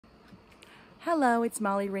Hello, it's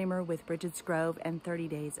Molly Raymer with Bridget's Grove and 30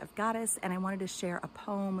 Days of Goddess, and I wanted to share a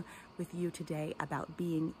poem with you today about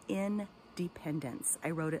being in dependence.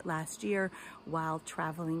 I wrote it last year while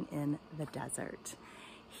traveling in the desert.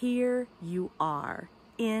 Here you are,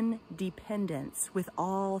 in dependence with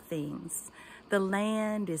all things. The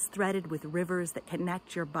land is threaded with rivers that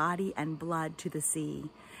connect your body and blood to the sea.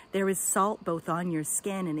 There is salt both on your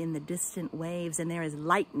skin and in the distant waves, and there is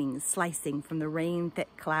lightning slicing from the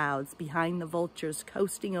rain-thick clouds behind the vultures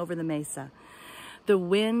coasting over the mesa. The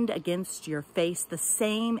wind against your face, the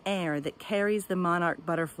same air that carries the monarch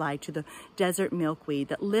butterfly to the desert milkweed,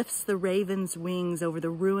 that lifts the raven's wings over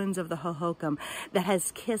the ruins of the Hohokam, that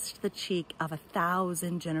has kissed the cheek of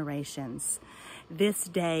 1,000 generations. This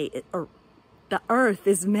day, the earth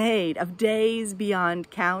is made of days beyond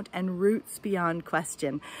count and roots beyond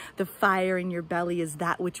question. The fire in your belly is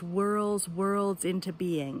that which whirls worlds into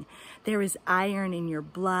being. There is iron in your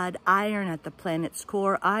blood, iron at the planet's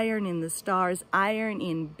core, iron in the stars, iron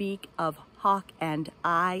in beak of hawk and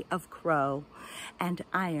eye of crow, and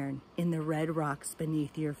iron in the red rocks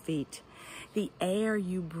beneath your feet. The air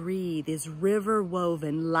you breathe is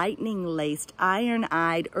river-woven, lightning-laced,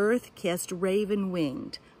 iron-eyed, earth-kissed,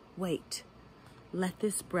 raven-winged. Wait. Let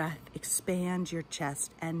this breath expand your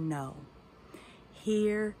chest and know,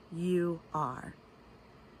 here you are,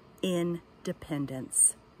 in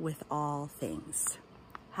dependence with all things.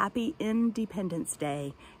 Happy Independence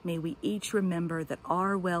Day. May we each remember that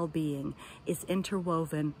our well-being is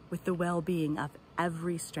interwoven with the well-being of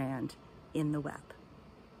every strand in the web.